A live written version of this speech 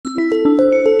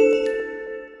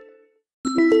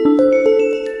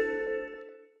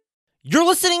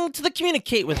listening to the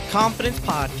Communicate with Confidence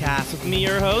podcast with me,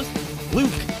 your host,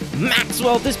 Luke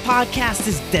Maxwell. This podcast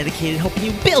is dedicated to helping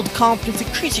you build confidence,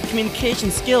 increase your communication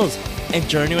skills, and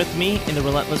journey with me in the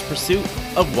relentless pursuit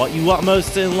of what you want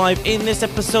most in life. In this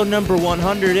episode number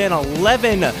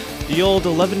 111, the old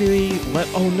 11,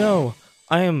 oh no,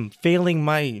 I am failing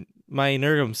my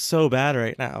nerdum so bad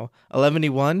right now.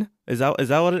 11-1? Is that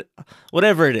what it,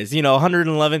 whatever it is,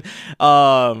 111.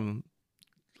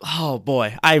 Oh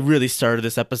boy, I really started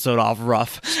this episode off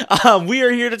rough. We are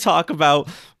here to talk about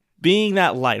being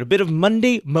that light, a bit of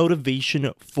Monday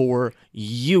motivation for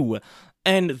you.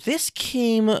 And this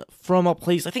came from a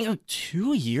place, I think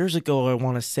 2 years ago, I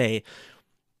want to say.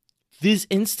 This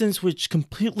instance which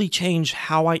completely changed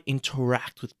how I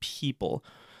interact with people.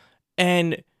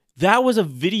 And that was a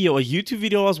YouTube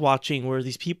video I was watching where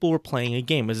these people were playing a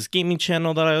game. It was this gaming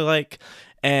channel that I like,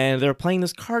 and they were playing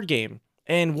this card game.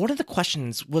 And one of the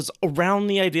questions was around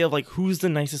the idea of who's the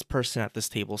nicest person at this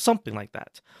table, something like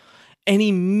that. And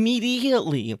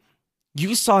immediately,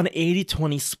 you saw an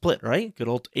 80-20 split, right? Good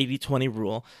old 80-20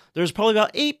 rule. There's probably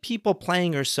about 8 people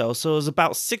playing or so. So it was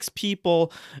about 6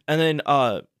 people, and then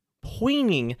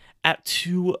pointing at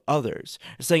 2 others,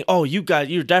 saying, "Oh, you're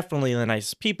definitely the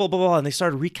nicest people," blah, blah, blah. And they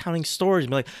started recounting stories, and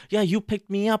be like, "Yeah, you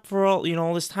picked me up for all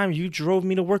this time. You drove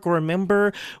me to work, or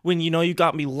remember when, you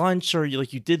got me lunch, or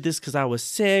you did this because I was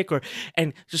sick,"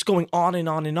 and just going on and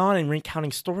on and on and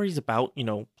recounting stories about,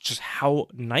 just how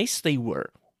nice they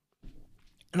were.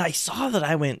 And I saw that.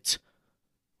 I went,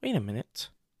 wait a minute.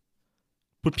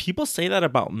 Would people say that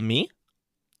about me?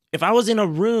 If I was in a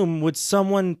room, would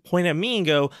someone point at me and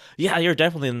go, "Yeah, you're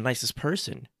definitely the nicest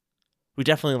person. We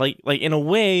definitely like in a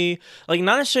way,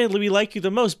 not necessarily we like you the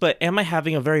most, but am I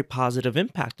having a very positive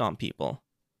impact on people?"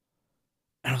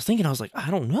 And I was like,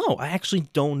 I don't know. I actually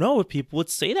don't know if people would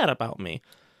say that about me.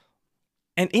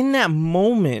 And in that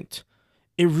moment,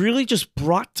 it really just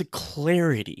brought to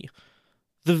clarity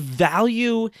the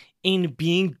value in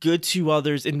being good to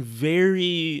others in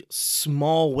very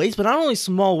small ways, but not only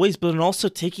small ways, but in also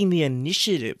taking the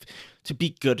initiative to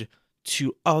be good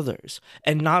to others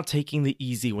and not taking the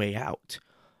easy way out.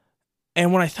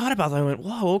 And when I thought about that, I went,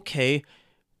 whoa, okay,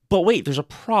 but wait, there's a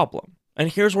problem.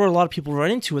 And here's where a lot of people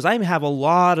run into is I have a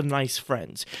lot of nice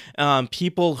friends,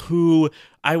 people who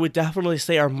I would definitely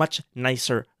say are much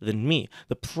nicer than me.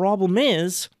 The problem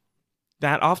is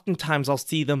that oftentimes I'll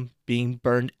see them being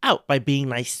burned out by being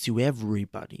nice to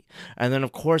everybody. And then,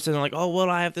 of course, they're like, "Oh, well,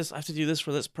 I have to do this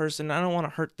for this person. I don't want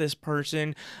to hurt this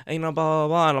person," and, blah, blah,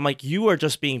 blah. And I'm like, you are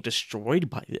just being destroyed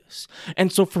by this.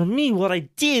 And so for me, what I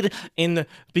did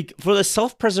for the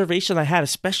self-preservation I had,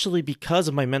 especially because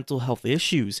of my mental health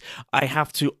issues, I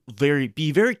have to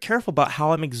be very careful about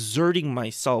how I'm exerting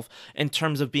myself in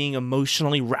terms of being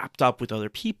emotionally wrapped up with other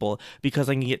people, because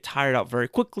I can get tired out very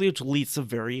quickly, which leads to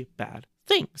very bad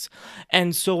things.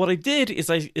 And so what I did is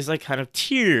I kind of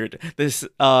tiered this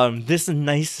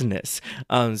niceness,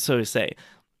 so to say.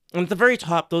 And at the very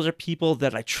top, those are people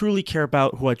that I truly care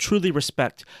about, who I truly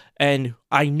respect, and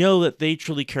I know that they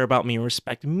truly care about me and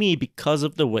respect me because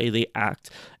of the way they act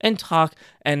and talk.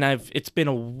 And it's been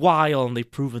a while, and they've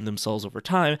proven themselves over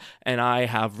time, and I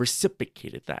have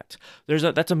reciprocated that.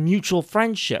 That's a mutual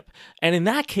friendship, and in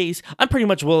that case, I'm pretty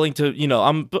much willing to,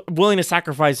 I'm willing to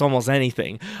sacrifice almost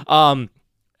anything.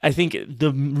 I think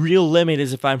the real limit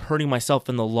is if I'm hurting myself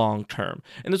in the long term.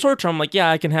 In the short term, I'm like,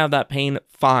 yeah, I can have that pain,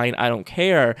 fine, I don't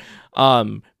care.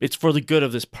 It's for the good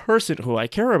of this person who I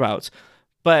care about.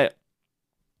 But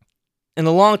in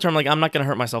the long term, I'm not gonna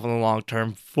hurt myself in the long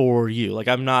term for you.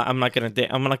 I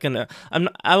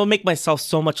will make myself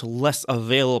so much less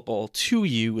available to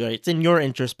you. Right? It's in your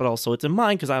interest, but also it's in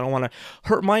mine, because I don't want to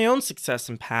hurt my own success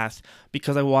and path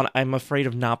because I'm afraid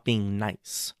of not being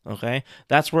nice. Okay,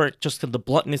 that's where the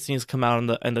bluntness needs to come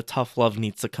out, and the tough love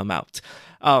needs to come out.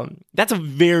 That's a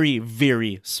very,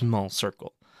 very small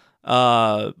circle.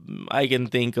 I can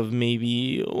think of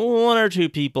maybe 1 or 2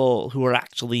 people who are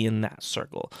actually in that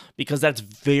circle, because that's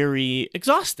very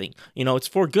exhausting. It's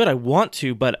for good. I want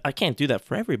to, but I can't do that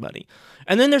for everybody.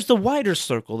 And then there's the wider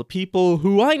circle, the people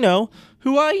who I know,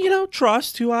 who I,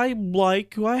 trust, who I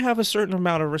like, who I have a certain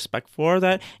amount of respect for,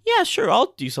 that, yeah, sure,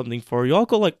 I'll do something for you. I'll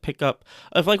go pick up,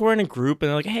 if we're in a group and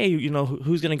they're like, "Hey,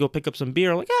 who's going to go pick up some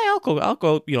beer?" I'm like, "Hey, I'll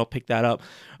go, pick that up."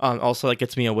 Also, that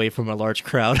gets me away from a large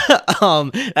crowd.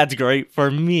 That's great for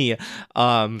me,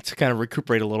 to kind of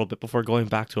recuperate a little bit before going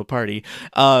back to a party.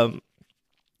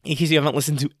 In case you haven't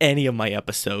listened to any of my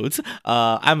episodes,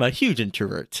 I'm a huge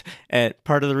introvert, and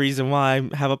part of the reason why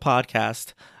I have a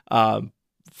podcast,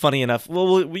 funny enough,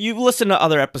 well, you've listened to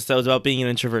other episodes about being an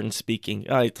introvert and speaking.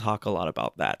 I talk a lot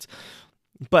about that.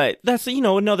 But that's,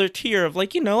 another tier of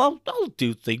like, I'll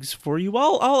do things for you.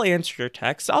 I'll answer your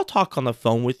texts. I'll talk on the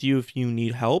phone with you if you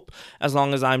need help, as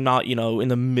long as I'm not, in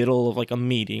the middle of like a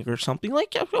meeting or something.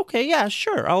 Like, yeah, okay, yeah,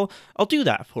 sure. I'll do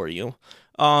that for you.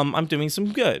 I'm doing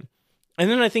some good. And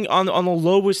then I think on the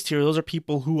lowest tier, those are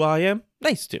people who I am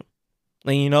nice to.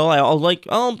 And,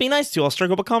 I'll be nice to you. I'll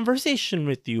strike up a conversation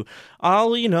with you.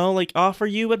 I'll, offer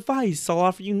you advice. I'll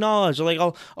offer you knowledge.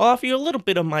 I'll offer you a little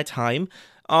bit of my time.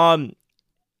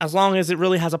 As long as it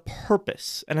really has a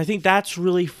purpose. And I think that's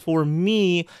really, for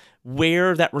me,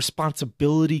 where that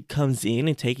responsibility comes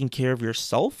in taking care of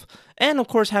yourself. And of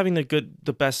course, having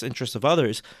the best interest of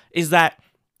others, is that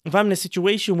if I'm in a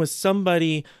situation with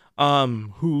somebody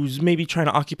who's maybe trying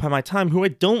to occupy my time, who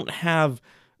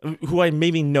I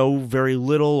maybe know very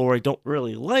little, or I don't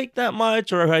really like that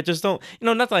much, or I just don't,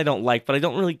 not that I don't like, but I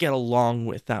don't really get along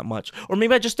with that much, or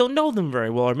maybe I just don't know them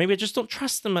very well, or maybe I just don't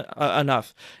trust them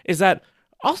enough, is that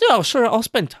also, I'll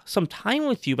spend some time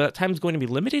with you, but that time is going to be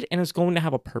limited and it's going to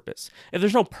have a purpose. If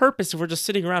there's no purpose, if we're just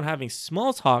sitting around having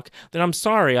small talk, then I'm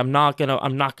sorry, I'm not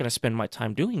gonna spend my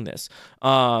time doing this.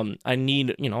 I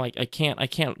need, I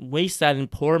can't waste that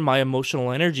and pour my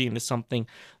emotional energy into something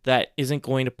that isn't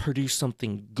going to produce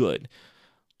something good,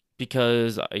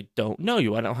 because I don't know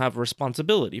you. I don't have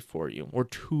responsibility for you or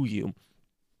to you.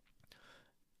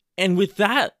 And with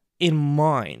that in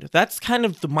mind, that's kind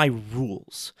of my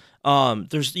rules.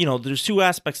 There's two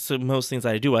aspects to most things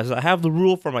that I do. As I have the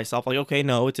rule for myself, like, okay,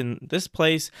 no, it's in this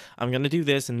place, I'm gonna do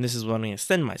this, and this is what I'm gonna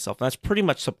send myself. And that's pretty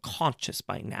much subconscious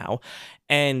by now.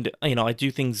 And I do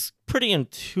things pretty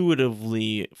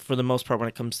intuitively for the most part when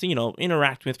it comes to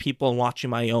interacting with people and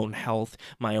watching my own health,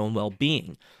 my own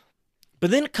well-being. But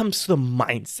then it comes to the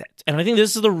mindset. And I think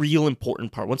this is the real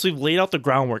important part. Once we've laid out the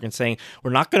groundwork and saying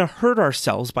we're not going to hurt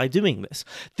ourselves by doing this,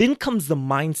 then comes the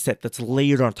mindset that's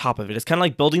layered on top of it. It's kind of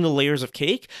like building the layers of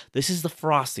cake. This is the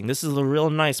frosting. This is the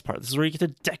real nice part. This is where you get to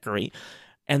decorate.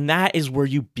 And that is where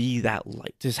you be that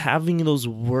light. Just having those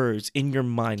words in your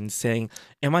mind and saying,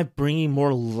 am I bringing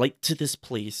more light to this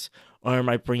place, or am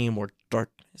I bringing more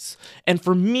darkness? And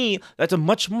for me, that's a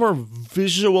much more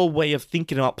visual way of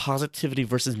thinking about positivity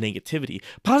versus negativity.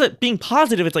 Being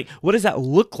positive, it's like, what does that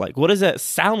look like? What does that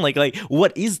sound like? Like,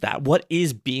 what is that? What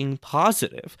is being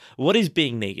positive? What is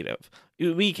being negative?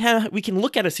 We can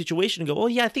look at a situation and go, oh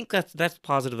yeah, I think that's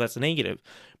positive, that's negative.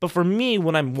 But for me,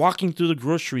 when I'm walking through the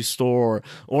grocery store,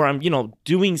 or I'm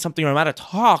doing something, or I'm at a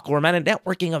talk, or I'm at a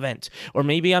networking event, or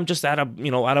maybe I'm just at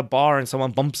a bar and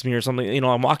someone bumps me or something,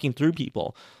 I'm walking through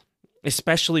people.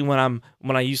 Especially when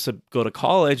I used to go to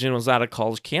college and was at a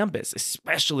college campus,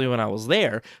 especially when I was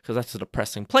there, because that's a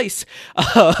depressing place.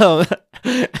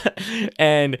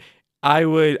 And I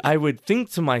would think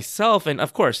to myself, and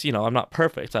of course, I'm not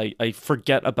perfect. I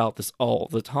forget about this all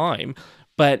the time,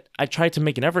 but I try to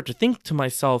make an effort to think to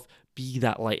myself, be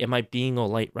that light. Am I being a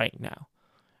light right now?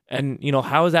 And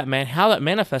how that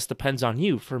manifests depends on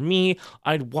you. For me,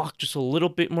 I'd walk just a little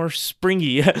bit more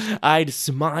springy. I'd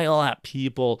smile at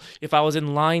people. If I was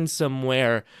in line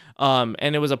somewhere,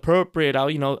 and it was appropriate,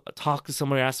 I'll talk to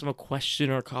someone, ask them a question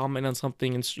or comment on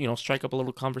something, and strike up a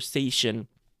little conversation,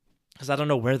 because I don't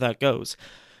know where that goes.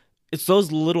 It's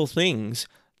those little things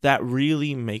that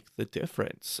really make the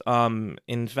difference.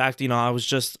 In fact, when I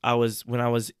was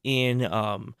in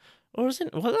was I in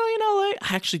LA?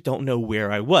 I actually don't know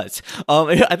where I was.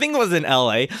 I think it was in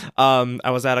LA. I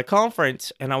was at a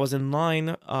conference and I was in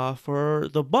line for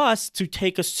the bus to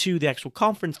take us to the actual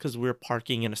conference, because we were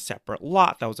parking in a separate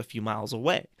lot that was a few miles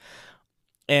away.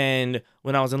 And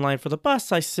when I was in line for the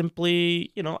bus, I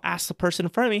simply, asked the person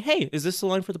in front of me, hey, is this the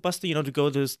line for the bus to go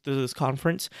to this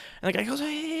conference? And the guy goes, oh,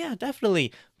 yeah,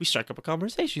 definitely. We strike up a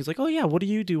conversation. He's like, oh, yeah, what do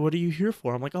you do? What are you here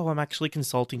for? I'm like, oh, I'm actually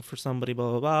consulting for somebody,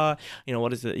 blah, blah, blah.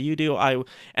 What is it that you do? And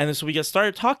then so we get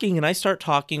started talking, and I start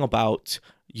talking about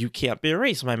You Can't Be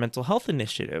Erased, my mental health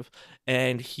initiative.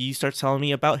 And he starts telling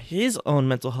me about his own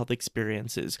mental health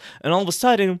experiences. And all of a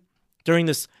sudden, during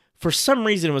this, for some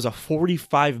reason, it was a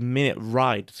 45-minute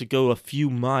ride to go a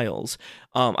few miles.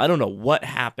 I don't know what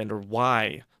happened or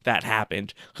why that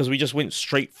happened, because we just went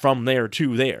straight from there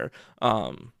to there.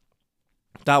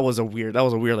 That was a weird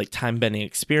like time-bending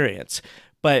experience.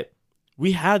 But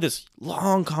we had this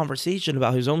long conversation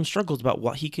about his own struggles, about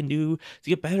what he can do to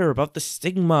get better, about the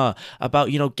stigma,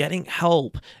 about, getting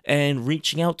help and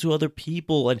reaching out to other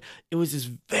people. And it was this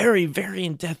very, very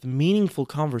in-depth, meaningful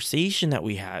conversation that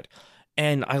we had.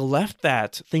 And I left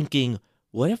that thinking,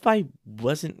 what if I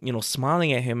wasn't,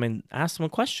 smiling at him and asked him a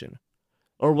question?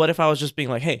 Or what if I was just being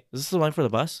like, hey, is this the line for the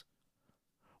bus?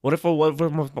 What if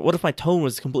my tone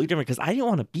was completely different? Because I didn't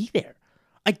want to be there.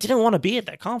 I didn't want to be at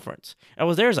that conference. I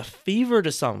was there as a favor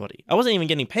to somebody. I wasn't even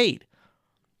getting paid.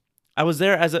 I was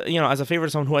there as a favor to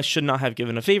someone who I should not have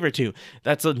given a favor to.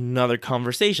 That's another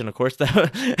conversation, of course.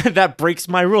 That breaks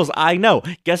my rules. I know.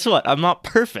 Guess what? I'm not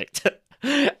perfect.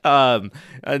 And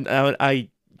I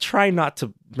try not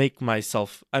to make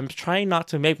myself. I'm trying not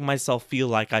to make myself feel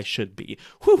like I should be.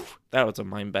 Whew, that was a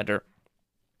mind bender.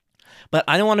 But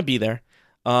I didn't want to be there.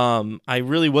 I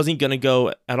really wasn't gonna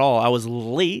go at all. I was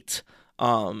late.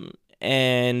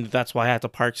 And that's why I had to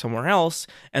park somewhere else.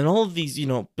 And all of these,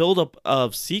 buildup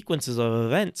of sequences of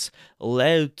events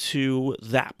led to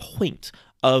that point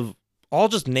of all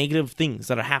just negative things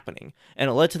that are happening. And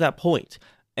it led to that point.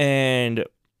 And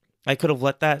I could have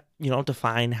let that,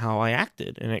 define how I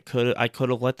acted. And I could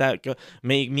have let that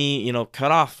make me,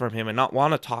 cut off from him and not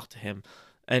want to talk to him.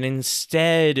 And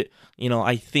instead,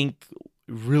 I think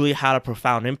really had a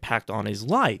profound impact on his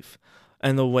life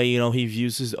and the way, he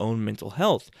views his own mental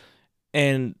health.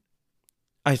 And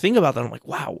I think about that, I'm like,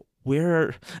 wow,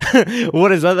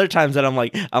 what is other times that I'm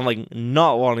like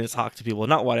not wanting to talk to people,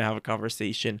 not wanting to have a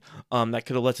conversation, that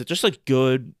could have led to just a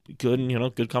good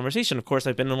conversation. Of course,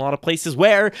 I've been in a lot of places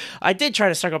where I did try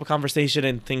to start up a conversation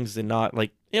and things did not,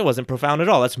 it wasn't profound at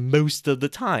all. That's most of the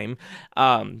time.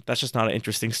 That's just not an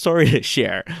interesting story to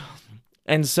share.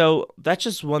 And so that's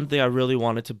just one thing I really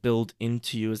wanted to build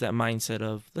into you, is that mindset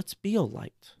of let's be a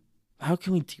light. How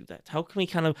can we do that? How can we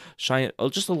kind of shine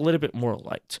just a little bit more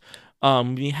light?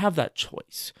 We have that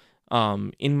choice.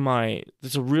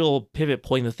 There's a real pivot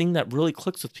point. The thing that really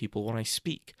clicks with people when I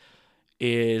speak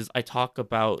is I talk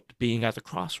about being at the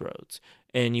crossroads,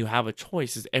 and you have a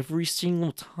choice. Is every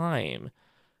single time,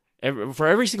 for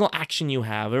every single action you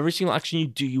have, every single action you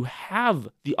do, you have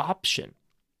the option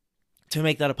to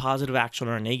make that a positive action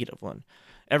or a negative one.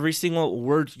 Every single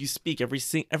word you speak, every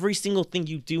single thing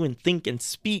you do and think and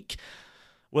speak,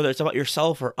 whether it's about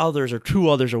yourself or others or to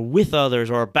others or with others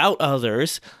or about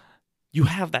others, you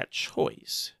have that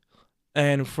choice.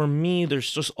 And for me,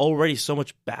 there's just already so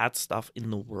much bad stuff in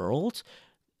the world.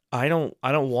 I don't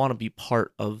want to be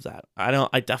part of that.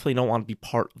 I definitely don't want to be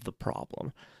part of the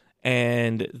problem.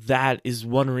 And that is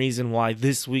one reason why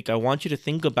this week I want you to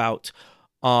think about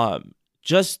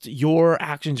just your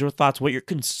actions, your thoughts, what you're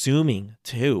consuming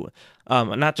too.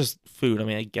 Not just food. I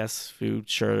mean, I guess food,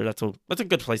 sure, that's a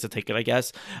good place to take it, I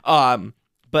guess.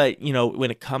 But when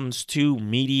it comes to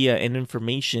media and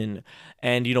information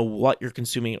and what you're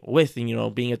consuming it with,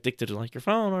 and being addicted to your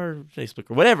phone or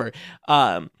Facebook or whatever.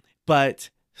 But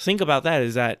think about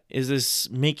that. Is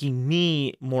this making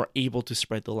me more able to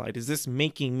spread the light? Is this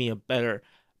making me a better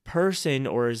person,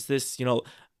 or is this,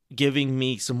 giving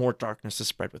me some more darkness to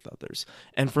spread with others?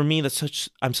 And for me,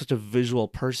 I'm such a visual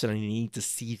person. I need to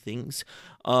see things.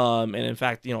 And in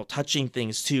fact, touching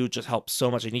things too just helps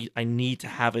so much. I need to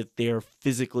have it there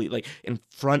physically, in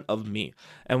front of me.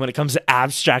 And when it comes to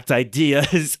abstract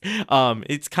ideas,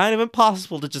 it's kind of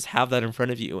impossible to just have that in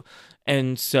front of you.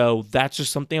 And so that's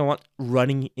just something I want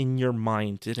running in your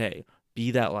mind today.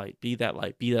 Be that light, be that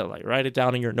light, be that light. Write it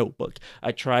down in your notebook.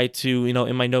 I try to,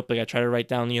 in my notebook, I try to write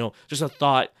down, just a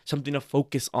thought, something to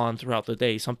focus on throughout the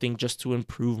day, something just to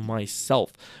improve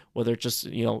myself. Whether just,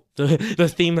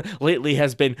 the theme lately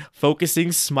has been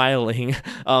focusing, smiling.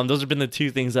 Those have been the two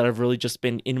things that have really just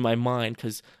been in my mind,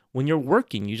 because when you're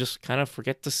working, you just kind of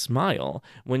forget to smile.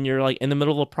 When you're in the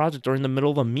middle of a project or in the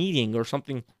middle of a meeting or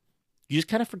something, you just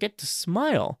kind of forget to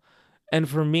smile. And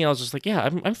for me, I was just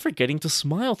I'm forgetting to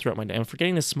smile throughout my day. I'm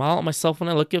forgetting to smile at myself when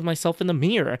I look at myself in the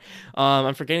mirror.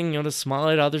 I'm forgetting, to smile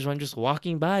at others when I'm just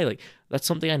walking by. That's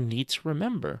something I need to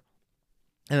remember.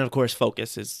 And of course,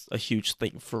 focus is a huge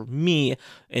thing for me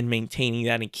in maintaining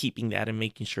that and keeping that and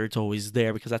making sure it's always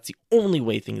there, because that's the only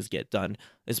way things get done,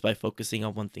 is by focusing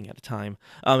on one thing at a time.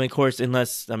 Of course,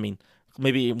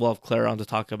 maybe we'll have Clara on to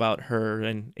talk about her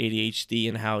and ADHD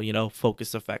and how,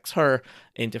 focus affects her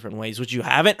in different ways, which you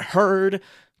haven't heard.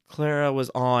 Clara was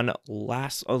on the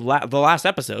last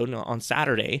episode on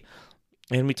Saturday,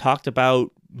 and we talked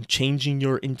about changing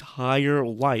your entire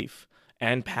life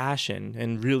and passion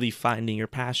and really finding your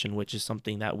passion, which is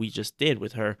something that we just did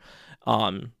with her,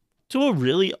 to a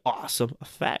really awesome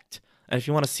effect. And if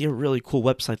you want to see a really cool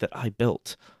website that I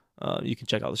built, you can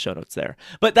check out the show notes there.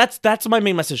 But that's my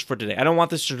main message for today. I don't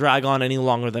want this to drag on any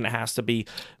longer than it has to be.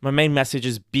 My main message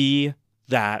is be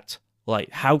that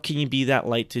light. How can you be that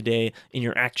light today in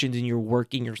your actions, in your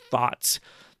work, in your thoughts,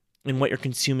 in what you're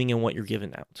consuming and what you're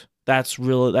giving out? That's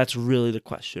really the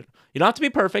question. You don't have to be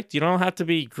perfect. You don't have to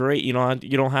be great. You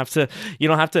don't have to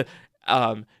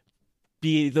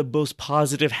be the most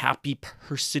positive, happy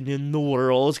person in the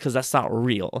world, because that's not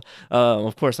real.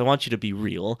 Of course, I want you to be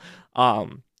real.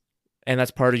 And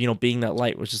that's part of, being that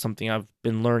light, which is something I've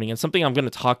been learning and something I'm going to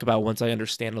talk about once I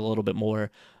understand a little bit more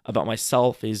about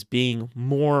myself, is being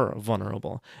more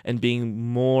vulnerable and being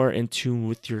more in tune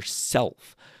with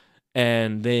yourself,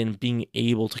 and then being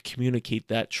able to communicate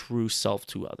that true self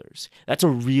to others. That's a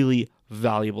really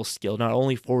valuable skill, not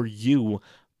only for you,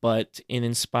 but in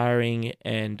inspiring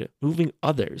and moving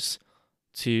others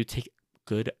to take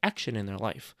good action in their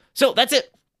life. So that's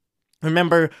it.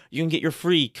 Remember, you can get your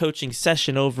free coaching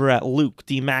session over at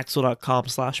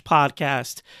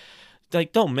lukedmaxwell.com/podcast.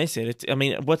 Like, don't miss it.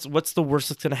 What's the worst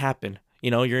that's going to happen?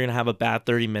 You're going to have a bad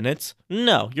 30 minutes?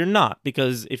 No, you're not.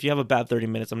 Because if you have a bad 30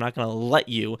 minutes, I'm not going to let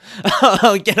you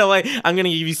get away. I'm going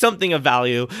to give you something of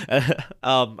value, and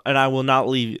I will not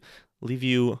leave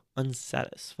you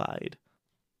unsatisfied.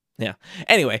 Yeah.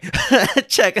 Anyway,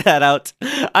 check that out.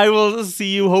 I will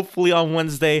see you hopefully on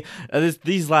Wednesday.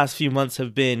 These last few months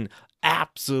have been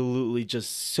absolutely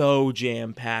just so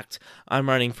jam-packed. I'm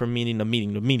running from meeting to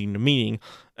meeting to meeting to meeting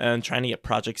and trying to get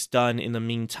projects done in the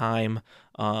meantime,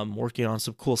 working on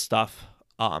some cool stuff,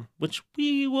 which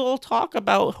we will talk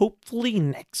about hopefully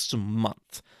next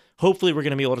month. Hopefully we're going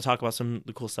to be able to talk about some of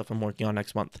the cool stuff I'm working on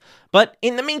next month. But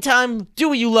in the meantime, do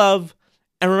what you love,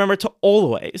 and remember to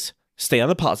always stay on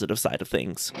the positive side of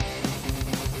things.